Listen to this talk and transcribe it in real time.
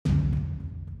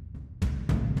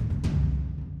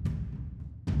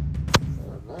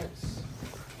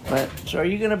But, so are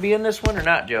you going to be in this one or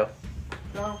not, Joe?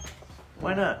 No.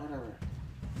 Why not? Whatever.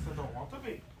 I don't want to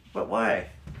be. But why?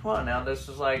 Come on now, this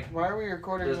is like Why are we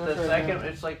recording this, this the right second. now?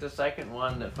 It's like the second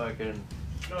one that fucking.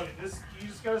 No, this you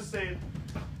just gotta say,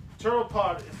 Turtle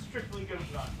Pod is strictly gonna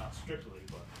not strictly,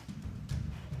 but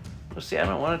Well, see, I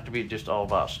don't want it to be just all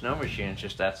about snow machines.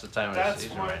 Just that's the time of the that's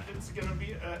season. what it's gonna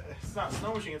be. It's not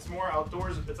snow machine. It's more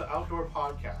outdoors. It's an outdoor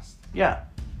podcast. Yeah.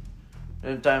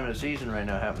 And the time of the season right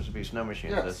now happens to be snow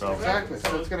machines. Yes, That's all. exactly.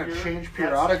 So it's going to You're- change that's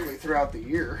periodically your- throughout the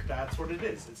year. That's what it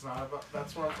is. It's not about.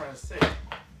 That's what I'm trying to say.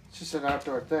 It's just an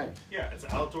outdoor thing. Yeah, it's an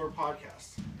outdoor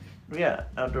podcast. Yeah,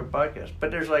 outdoor podcast.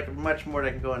 But there's like much more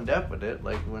that can go in depth with it.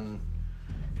 Like when,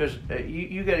 because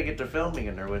you got to get the filming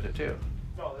in there with it too.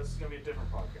 No, this is gonna be a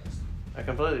different podcast. A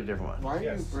completely different one. Why are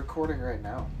Yes. you recording right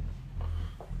now?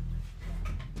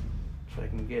 So I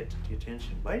can get the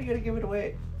attention. Why do you got to give it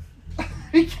away?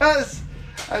 Because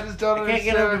I just don't I can't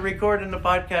get him to understand. record in the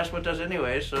podcast with us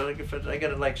anyway. So like, if I got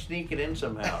to like sneak it in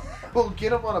somehow. We'll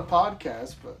get him on a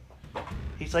podcast, but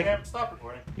He's like, Cam, stop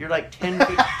recording. you're like 10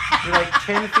 feet. You're like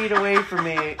 10 feet away from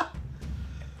me,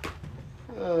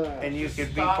 and you Just could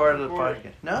be stop part of the recording.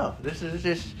 podcast. No, this is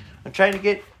just. I'm trying to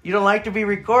get. You don't like to be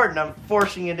recording. I'm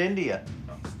forcing it into you.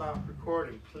 Stop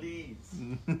recording, please.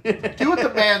 do what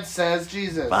the man says,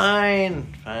 Jesus.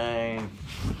 Fine.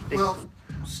 Well,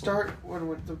 start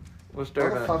with the We'll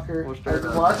start. motherfucker. We'll start.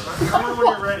 What? Let me know when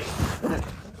you're ready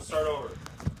to start over.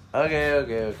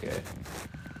 Okay.